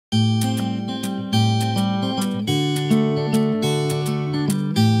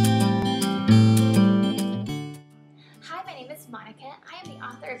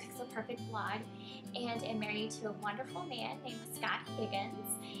and am married to a wonderful man named Scott Higgins,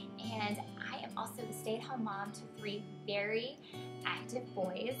 and I am also a stay-at-home mom to 3 very active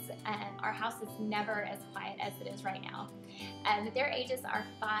boys. Our house is never as quiet as it is right now. Their ages are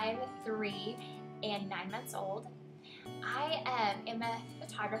 5, 3, and 9 months old. I am a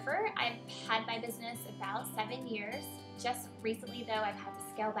photographer. I've had my business about 7 years. Just recently, though, I've had to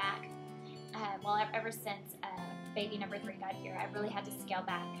scale back. Ever since baby number 3 got here, I've really had to scale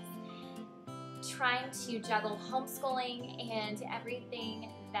back. Trying to juggle homeschooling and everything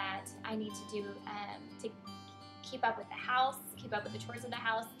that I need to do to keep up with the house, keep up with the chores of the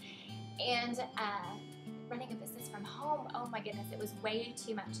house, and running a business from home. Oh my goodness, it was way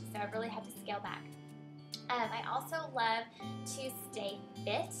too much, so I really had to scale back. I also love to stay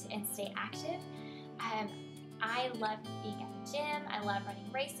fit and stay active. I love being at the gym. I love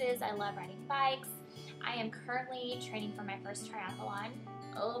running races. I love riding bikes. I am currently training for my first triathlon.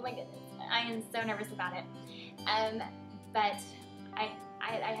 Oh my goodness, I am so nervous about it. But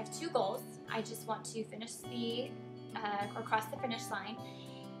I have 2 goals. I just want to finish or cross the finish line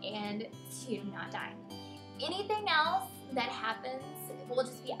and to not die. Anything else that happens will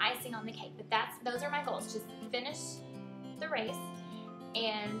just be icing on the cake, but those are my goals. Just finish the race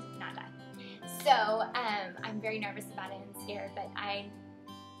and not die. So I'm very nervous about it and scared, but I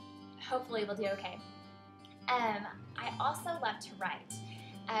hopefully will do okay. I also love to write.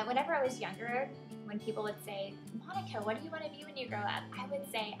 Whenever I was younger, when people would say, Monica, what do you want to be when you grow up? I would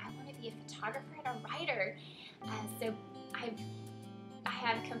say, I want to be a photographer and a writer. So I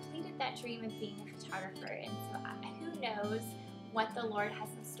have completed that dream of being a photographer, and so who knows what the Lord has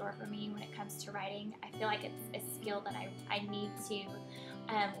in store for me when it comes to writing. I feel like it's a skill that I need to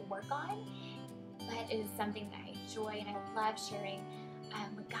work on, but it is something that I enjoy, and I love sharing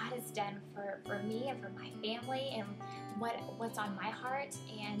what God has done for me and for my family, and what's on my heart,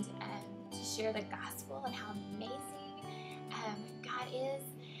 and to share the gospel and how amazing God is.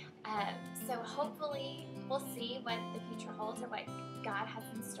 So hopefully we'll see what the future holds or what God has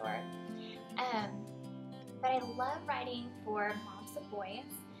in store. But I love writing for moms of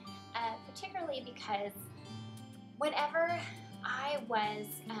boys, particularly because whenever I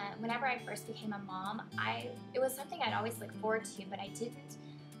first became a mom, it was something I'd always look forward to, but I didn't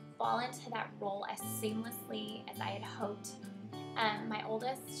fall into that role as seamlessly as I had hoped.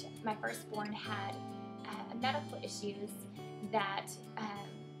 My firstborn, had medical issues that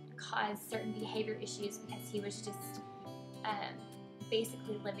caused certain behavior issues because he was just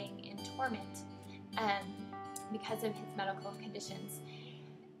basically living in torment because of his medical conditions.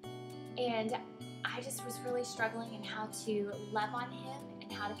 And I just was really struggling in how to love on him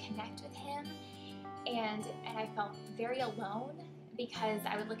and how to connect with him, and I felt very alone because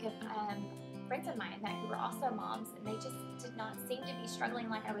I would look at friends of mine who were also moms, and they just did not seem to be struggling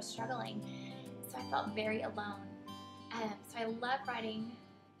like I was struggling, so I felt very alone. So I love writing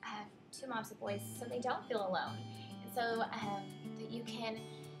to moms of boys so they don't feel alone, and so that you can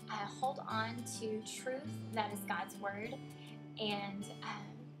hold on to truth that is God's word, and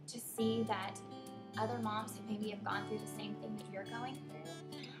to see that other moms who maybe have gone through the same thing that you're going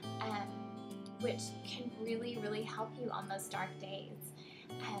through, which can really, really help you on those dark days.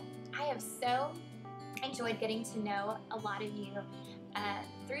 I have so enjoyed getting to know a lot of you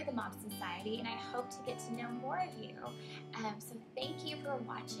through the Mom Society, and I hope to get to know more of you. So thank you for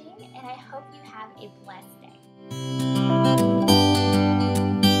watching, and I hope you have a blessed day.